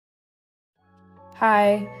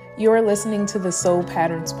Hi, you are listening to the Soul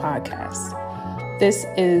Patterns Podcast. This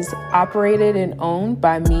is operated and owned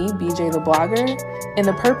by me, BJ the Blogger, and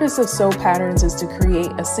the purpose of Soul Patterns is to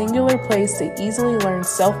create a singular place to easily learn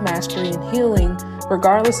self-mastery and healing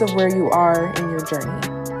regardless of where you are in your journey.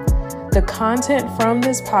 The content from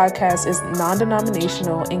this podcast is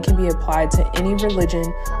non-denominational and can be applied to any religion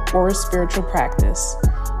or spiritual practice.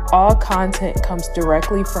 All content comes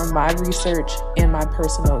directly from my research and my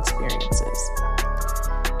personal experiences.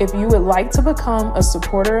 If you would like to become a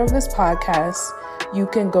supporter of this podcast, you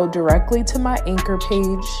can go directly to my Anchor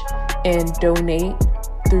page and donate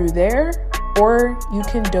through there, or you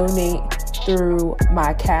can donate through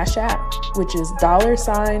my Cash App, which is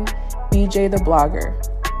 $BJ the Blogger.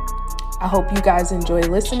 I hope you guys enjoy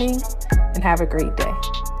listening and have a great day.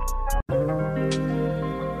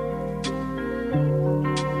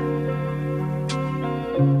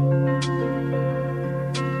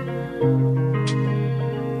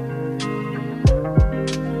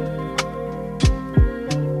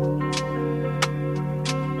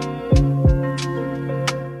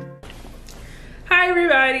 Hi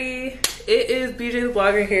everybody, it is BJ the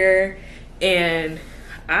Blogger here, and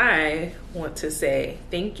I want to say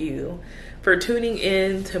thank you for tuning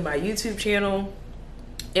in to my YouTube channel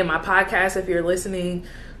and my podcast. If you're listening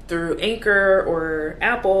through Anchor or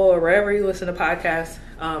Apple or wherever you listen to podcasts,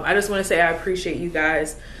 I just want to say I appreciate you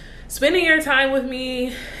guys spending your time with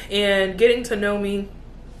me and getting to know me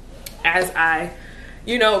as I,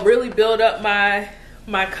 really build up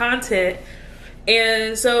my content.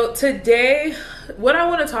 And so today, what I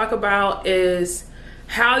want to talk about is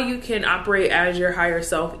how you can operate as your higher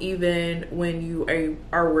self even when you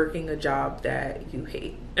are working a job that you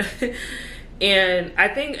hate. And I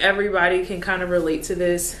think everybody can kind of relate to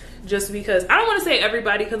this, just because I don't want to say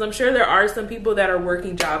everybody, because I'm sure there are some people that are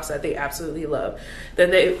working jobs that they absolutely love,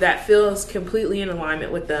 that feels completely in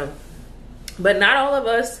alignment with them. But not all of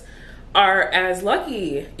us are as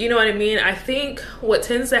lucky. You know what I mean? I think what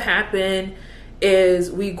tends to happen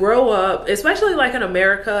is we grow up, especially like in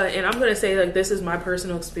America, and I'm going to say like this is my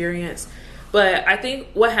personal experience, but I think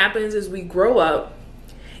what happens is we grow up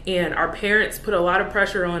and our parents put a lot of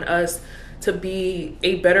pressure on us to be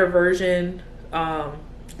a better version,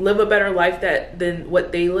 live a better life than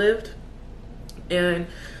what they lived. And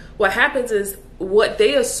what happens is what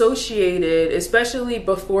they associated, especially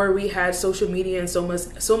before we had social media and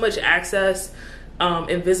so much access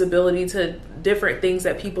and visibility to different things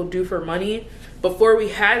that people do for money. Before we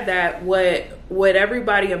had that, what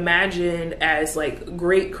everybody imagined as like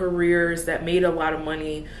great careers that made a lot of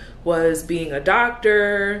money was being a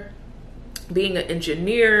doctor, being an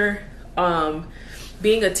engineer,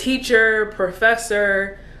 being a teacher,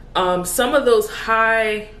 professor, some of those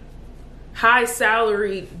high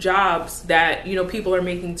salary jobs that, people are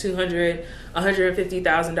making $200,000,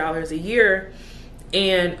 $150,000 a year.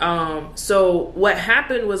 And so what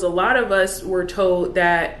happened was a lot of us were told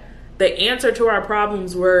that the answer to our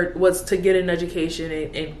problems was to get an education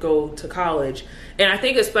and go to college. And I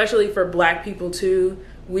think especially for Black people too,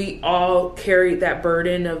 we all carried that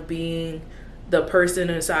burden of being the person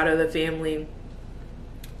inside of the family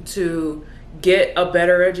to get a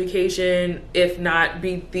better education, if not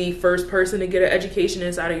be the first person to get an education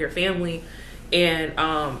inside of your family, and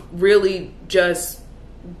really just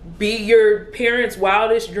be your parents'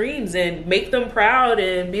 wildest dreams and make them proud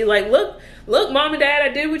and be like, look, mom and dad, I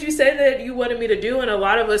did what you said that you wanted me to do. And a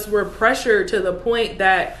lot of us were pressured to the point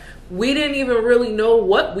that we didn't even really know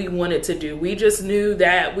what we wanted to do. We just knew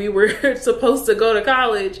that we were supposed to go to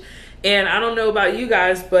college. And I don't know about you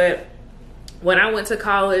guys, but when I went to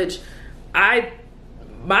college,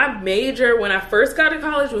 my major when I first got to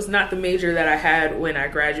college was not the major that I had when I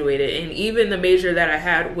graduated. And even the major that I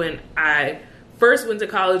had when I first went to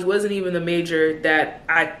college wasn't even the major that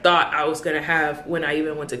I thought I was going to have when I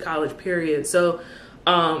even went to college, period. So,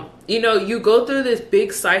 you go through this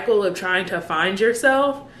big cycle of trying to find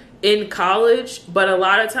yourself in college, but a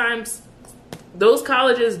lot of times those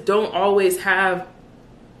colleges don't always have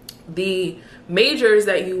the majors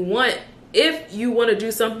that you want if you want to do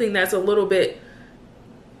something that's a little bit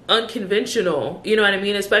unconventional. You know what I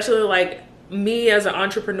mean? Especially like me as an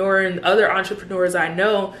entrepreneur and other entrepreneurs I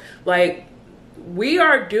know, like, we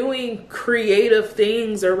are doing creative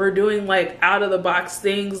things, or we're doing like out of the box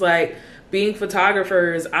things like being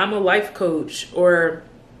photographers. I'm a life coach, or,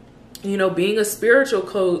 being a spiritual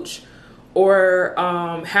coach, or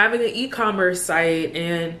having an e-commerce site.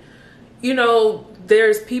 And,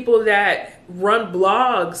 there's people that run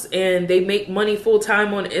blogs and they make money full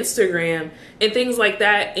time on Instagram and things like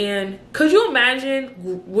that. And could you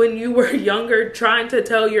imagine when you were younger trying to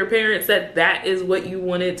tell your parents that that is what you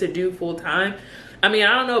wanted to do full time? I mean,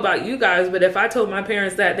 I don't know about you guys, but if I told my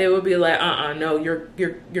parents that, they would be like, no,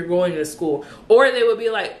 you're going to school. Or they would be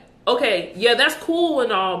like, okay, yeah, that's cool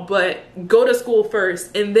and all, but go to school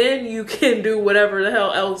first and then you can do whatever the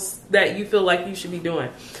hell else that you feel like you should be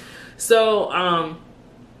doing. So,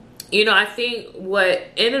 I think what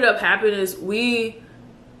ended up happening is we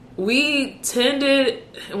tended,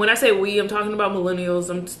 and when I say we, I'm talking about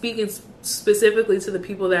millennials. I'm speaking specifically to the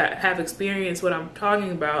people that have experienced what I'm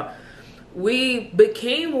talking about. We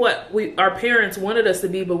became what our parents wanted us to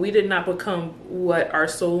be, but we did not become what our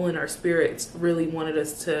soul and our spirits really wanted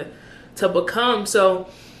us to become. So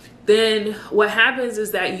then what happens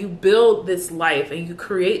is that you build this life and you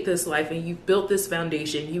create this life and you've built this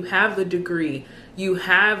foundation. You have the degree, you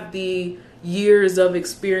have the years of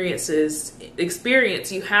experience,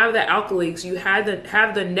 you have the accolades, you have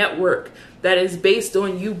the network that is based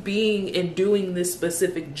on you being and doing this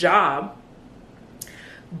specific job.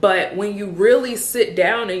 But when you really sit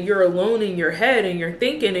down and you're alone in your head and you're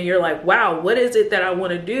thinking and you're like, wow, what is it that I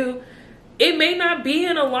want to do? It may not be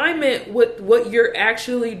in alignment with what you're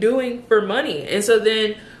actually doing for money. And so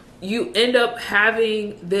then you end up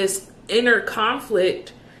having this inner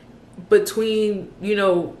conflict between,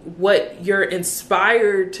 what you're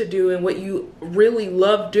inspired to do and what you really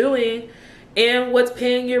love doing and what's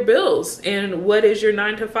paying your bills and what is your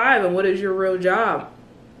 9 to 5 and what is your real job.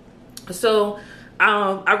 So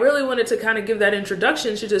I really wanted to kind of give that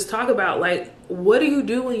introduction to just talk about, like, what do you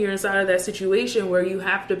do when you're inside of that situation where you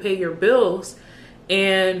have to pay your bills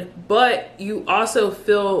but you also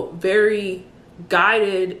feel very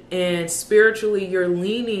guided and spiritually you're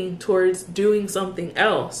leaning towards doing something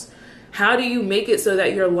else? How do you make it so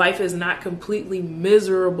that your life is not completely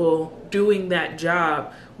miserable doing that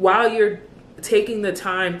job while you're taking the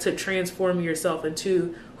time to transform yourself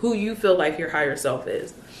into who you feel like your higher self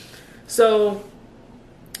is? So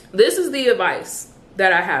this is the advice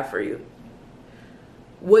that I have for you.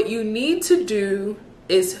 What you need to do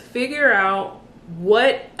is figure out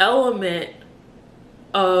what element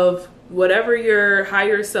of whatever your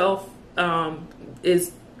higher self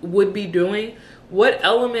would be doing, what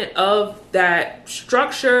element of that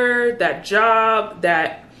structure, that job,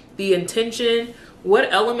 that the intention,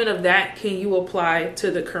 what element of that can you apply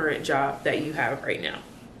to the current job that you have right now?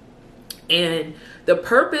 And the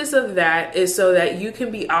purpose of that is so that you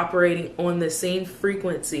can be operating on the same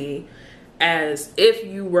frequency as if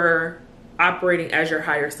you were operating as your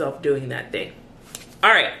higher self doing that thing. All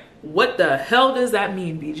right. What the hell does that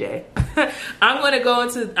mean, BJ? I'm going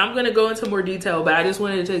to go into more detail, but I just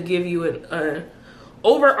wanted to give you an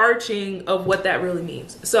overarching of what that really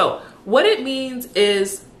means. So what it means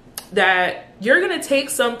is that you're going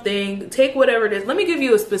to take whatever it is. Let me give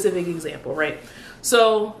you a specific example, right?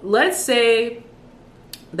 So let's say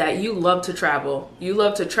that you love to travel. You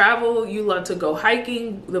love to go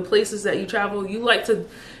hiking, the places that you travel. You like to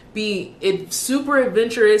be super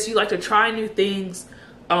adventurous. You like to try new things,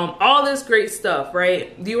 all this great stuff,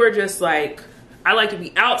 right? You are just like, I like to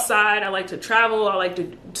be outside. I like to travel. I like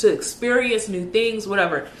to experience new things,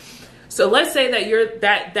 whatever. So let's say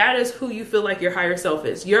that that is who you feel like your higher self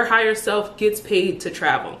is. Your higher self gets paid to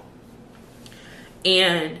travel.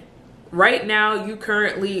 And right now you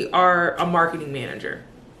currently are a marketing manager.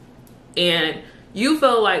 And you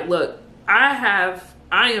feel like, look, I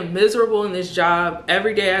am miserable in this job.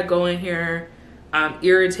 Every day I go in here, I'm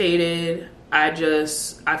irritated. I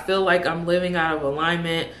feel like I'm living out of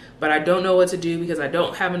alignment, but I don't know what to do because I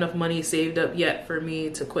don't have enough money saved up yet for me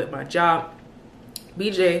to quit my job.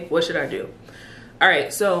 BJ, what should I do? All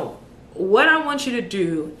right. So what I want you to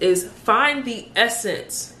do is find the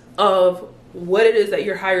essence of what it is that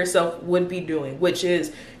your higher self would be doing, which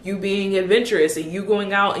is you being adventurous and you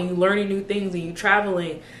going out and you learning new things and you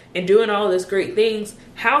traveling and doing all this great things.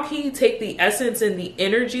 How can you take the essence and the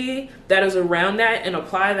energy that is around that and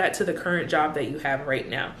apply that to the current job that you have right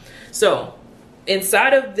now? So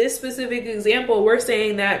inside of this specific example, we're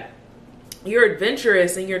saying that you're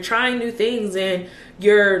adventurous and you're trying new things and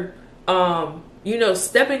you're,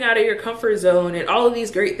 stepping out of your comfort zone and all of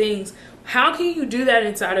these great things. How can you do that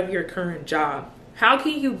inside of your current job? How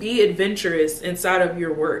can you be adventurous inside of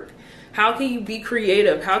your work? How can you be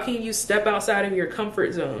creative? How can you step outside of your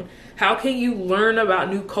comfort zone? How can you learn about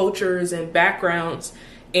new cultures and backgrounds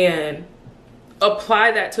and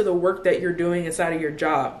apply that to the work that you're doing inside of your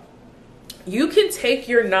job? You can take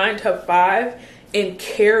your 9 to 5 and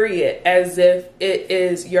carry it as if it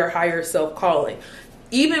is your higher self calling.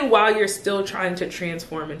 even while you're still trying to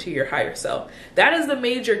transform into your higher self. That is the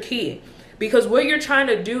major key, because what you're trying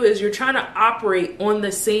to do is you're trying to operate on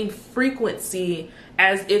the same frequency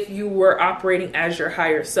as if you were operating as your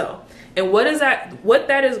higher self. And what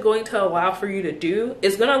that is going to allow for you to do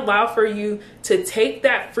is going to allow for you to take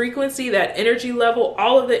that frequency, that energy level,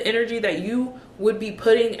 all of the energy that you would be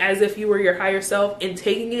putting as if you were your higher self, and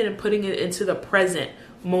taking it and putting it into the present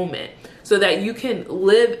moment, so that you can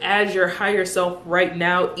live as your higher self right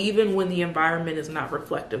now, even when the environment is not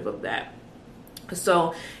reflective of that.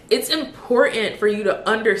 So it's important for you to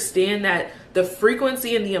understand that the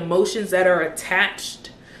frequency and the emotions that are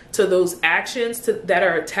attached to those actions, that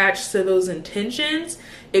are attached to those intentions,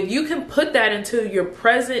 if you can put that into your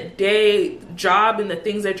present day job and the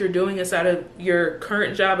things that you're doing inside of your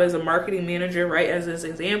current job as a marketing manager, right, as this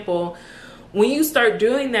example, when you start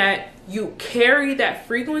doing that, you carry that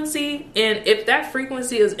frequency. And if that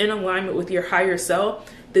frequency is in alignment with your higher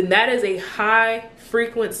self, then that is a high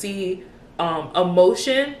frequency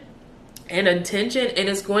emotion and intention, and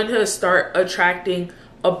it's going to start attracting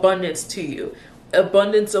abundance to you.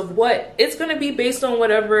 Abundance of what? It's going to be based on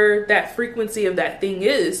whatever that frequency of that thing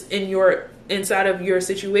is inside of your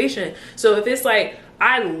situation. So if it's like,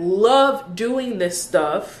 I love doing this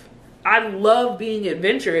stuff, I love being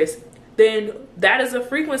adventurous, then that is a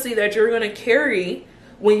frequency that you're going to carry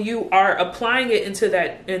when you are applying it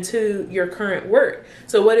into your current work.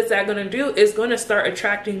 So what is that going to do? It's going to start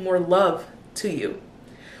attracting more love to you.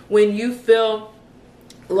 When you feel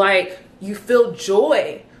like you feel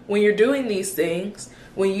joy when you're doing these things,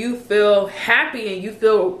 when you feel happy and you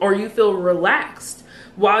feel relaxed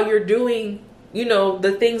while you're doing,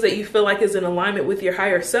 the things that you feel like is in alignment with your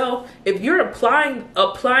higher self, if you're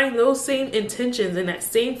applying those same intentions and that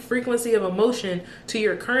same frequency of emotion to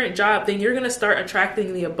your current job, then you're going to start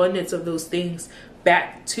attracting the abundance of those things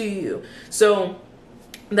back to you. So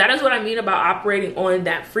that is what I mean about operating on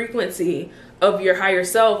that frequency of your higher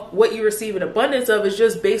self. What you receive an abundance of is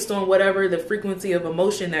just based on whatever the frequency of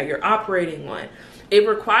emotion that you're operating on. It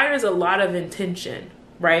requires a lot of intention,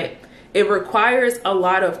 right? It requires a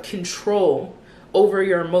lot of control over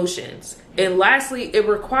your emotions. And lastly, it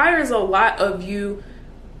requires a lot of you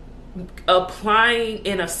applying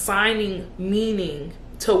and assigning meaning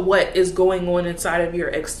to what is going on inside of your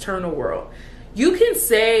external world. You can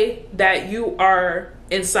say that you are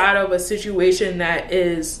inside of a situation that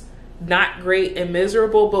is not great and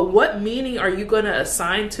miserable, but what meaning are you going to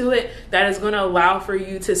assign to it that is going to allow for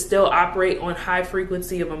you to still operate on high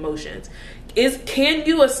frequency of emotions? Can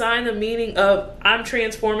you assign the meaning of, I'm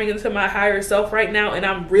transforming into my higher self right now and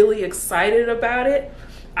I'm really excited about it?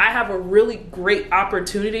 I have a really great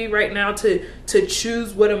opportunity right now to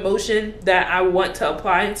choose what emotion that I want to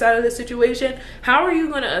apply inside of the situation. How are you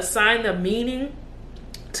going to assign the meaning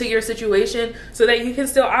to your situation so that you can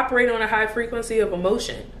still operate on a high frequency of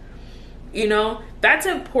emotion? That's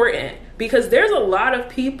important, because there's a lot of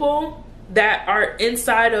people that are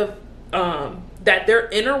inside of that their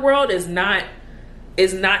inner world is not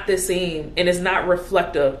the same and is not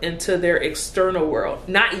reflective into their external world.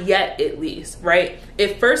 Not yet, at least, right?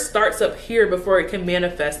 It first starts up here before it can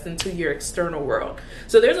manifest into your external world.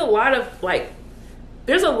 So there's a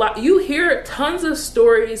lot, you hear tons of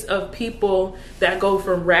stories of people that go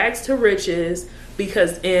from rags to riches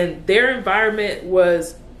because in their environment it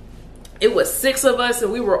was 6 of us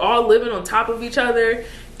and we were all living on top of each other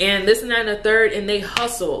and this and that and the third, and they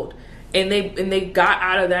hustled and they got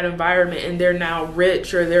out of that environment and they're now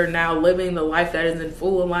rich, or they're now living the life that is in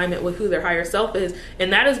full alignment with who their higher self is.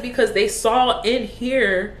 And that is because they saw in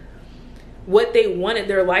here what they wanted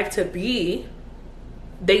their life to be.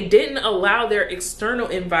 They didn't allow their external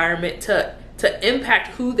environment to impact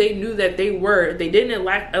who they knew that they were. They didn't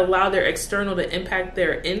allow their external to impact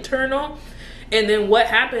their internal. And then what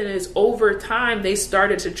happened is, over time, they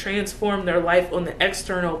started to transform their life on the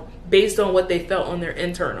external based on what they felt on their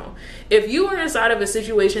internal. If you are inside of a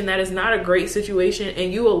situation that is not a great situation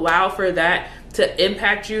and you allow for that to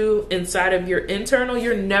impact you inside of your internal,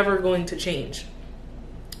 you're never going to change.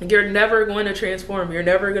 You're never going to transform. You're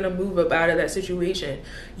never going to move up out of that situation.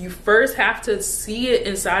 You first have to see it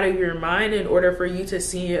inside of your mind in order for you to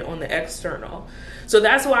see it on the external. So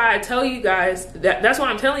that's why I'm telling you guys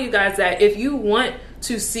that if you want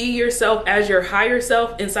to see yourself as your higher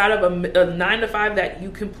self inside of a 9 to 5 that you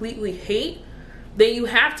completely hate, then you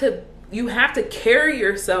have to carry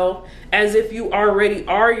yourself as if you already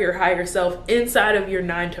are your higher self inside of your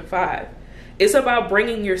 9 to 5. It's about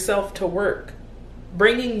bringing yourself to work,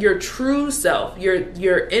 bringing your true self,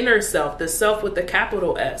 your inner self, the self with the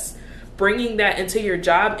capital S, bringing that into your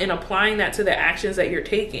job and applying that to the actions that you're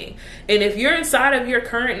taking. And if you're inside of your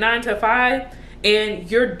current 9 to 5 and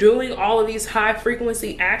you're doing all of these high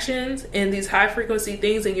frequency actions and these high frequency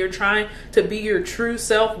things, and you're trying to be your true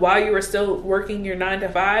self while you are still working your 9 to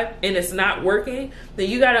 5 and it's not working, then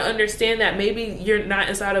you got to understand that maybe you're not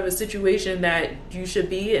inside of a situation that you should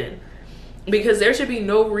be in, because there should be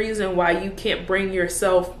no reason why you can't bring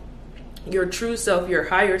yourself, your true self, your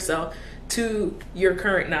higher self, to your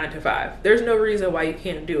current 9 to 5. There's no reason why you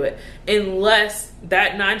can't do it, unless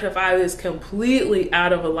that 9 to 5 is completely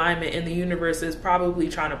out of alignment and the universe is probably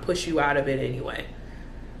trying to push you out of it anyway.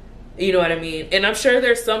 You know what I mean? And I'm sure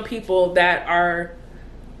there's some people that are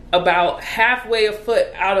about halfway a foot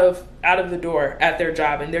out of the door at their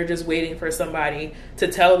job, and they're just waiting for somebody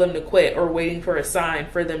to tell them to quit, or waiting for a sign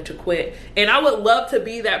for them to quit. And I would love to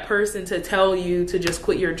be that person to tell you to just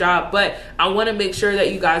quit your job, but I want to make sure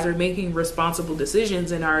that you guys are making responsible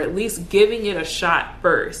decisions and are at least giving it a shot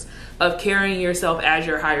first of carrying yourself as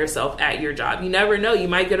your higher self at your job. You never know, you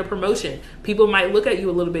might get a promotion. People might look at you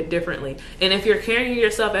a little bit differently. And if you're carrying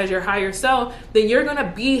yourself as your higher self, then you're going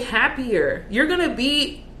to be happier. You're going to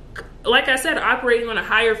be, like I said, operating on a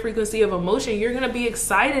higher frequency of emotion. You're going to be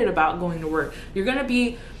excited about going to work. You're going to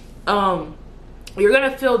be, you're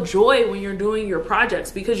going to feel joy when you're doing your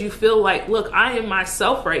projects, because you feel like, look, I am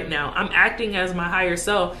myself right now. I'm acting as my higher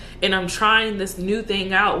self, and I'm trying this new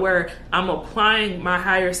thing out where I'm applying my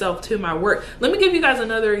higher self to my work. Let me give you guys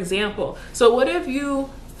another example. So what if you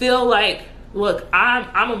feel like, look,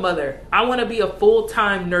 I'm a mother. I want to be a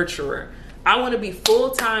full-time nurturer. I want to be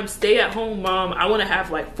full-time stay-at-home mom. I want to have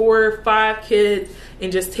like 4 or 5 kids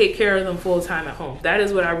and just take care of them full-time at home. That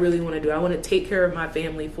is what I really want to do. I want to take care of my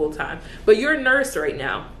family full-time. But you're a nurse right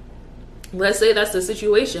now. Let's say that's the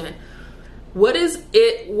situation. What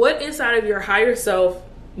inside of your higher self,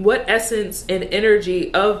 what essence and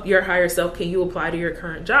energy of your higher self can you apply to your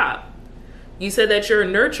current job? You said that you're a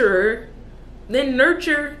nurturer. Then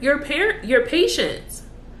nurture your patients.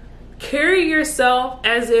 Carry yourself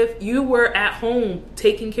as if you were at home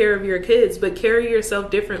taking care of your kids, but carry yourself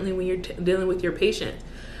differently when you're dealing with your patients.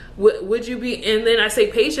 Would you be, and then I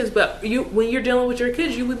say patience, but when you're dealing with your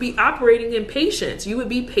kids, you would be operating in patience. You would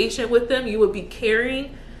be patient with them. You would be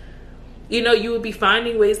caring. You know, you would be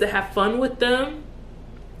finding ways to have fun with them.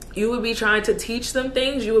 You would be trying to teach them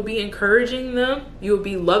things. You would be encouraging them. You would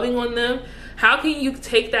be loving on them. How can you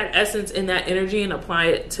take that essence and that energy and apply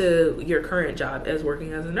it to your current job as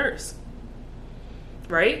working as a nurse?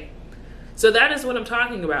 Right? So that is what I'm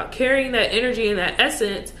talking about. Carrying that energy and that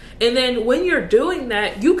essence. And then when you're doing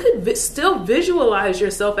that, you could still visualize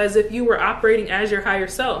yourself as if you were operating as your higher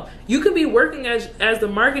self. You could be working as the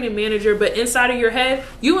marketing manager, but inside of your head,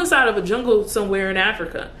 you inside of a jungle somewhere in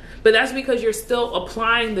Africa. But that's because you're still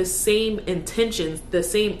applying the same intentions, the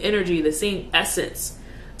same energy, the same essence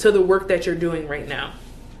to the work that you're doing right now.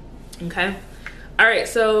 Okay? All right,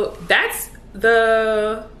 so that's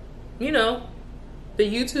the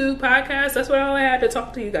YouTube podcast. That's what all I had to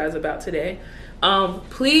talk to you guys about today.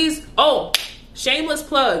 Please, shameless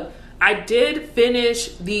plug. I did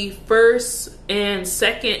finish the first and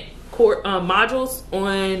second modules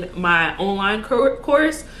on my online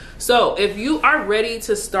course. So if you are ready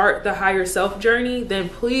to start the higher self journey, then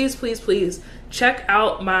please check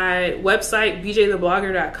out my website,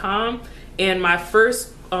 bjtheblogger.com, and my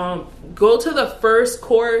first, go to the first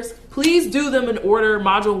course. Please do them in order.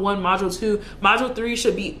 Module 1, Module 2, Module 3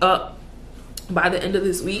 should be up by the end of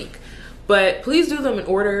this week. But please do them in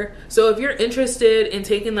order. So if you're interested in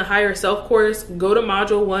taking the higher self course, go to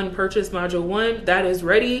Module 1, purchase Module 1. That is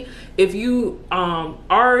ready. If you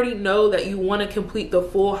already know that you want to complete the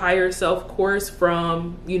full higher self course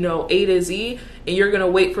from, A to Z, and you're going to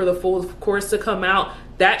wait for the full course to come out,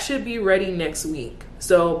 that should be ready next week.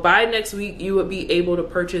 So by next week, you would be able to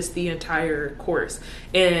purchase the entire course.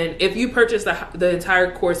 And if you purchase the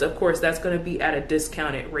entire course, of course, that's going to be at a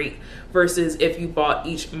discounted rate versus if you bought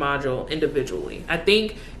each module individually. I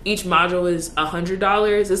think each module is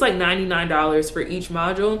 $100. It's like $99 for each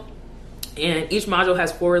module. And each module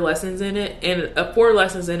has 4 lessons in it, and 4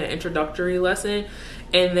 lessons in an introductory lesson.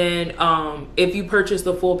 And then if you purchase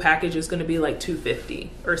the full package, it's going to be like $250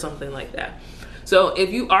 or something like that. So if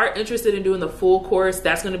you are interested in doing the full course,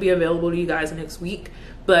 that's going to be available to you guys next week.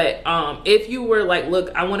 But if you were like,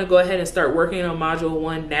 look, I want to go ahead and start working on Module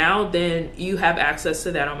 1 now, then you have access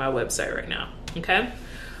to that on my website right now. Okay?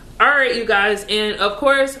 All right, you guys. And of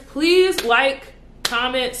course, please like,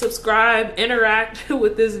 comment, subscribe, interact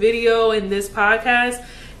with this video and this podcast.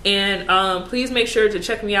 And please make sure to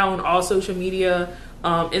check me out on all social media.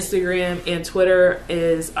 Instagram and Twitter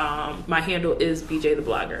is, my handle is BJ the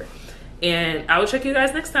Blogger. And I will check you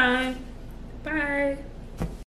guys next time. Bye.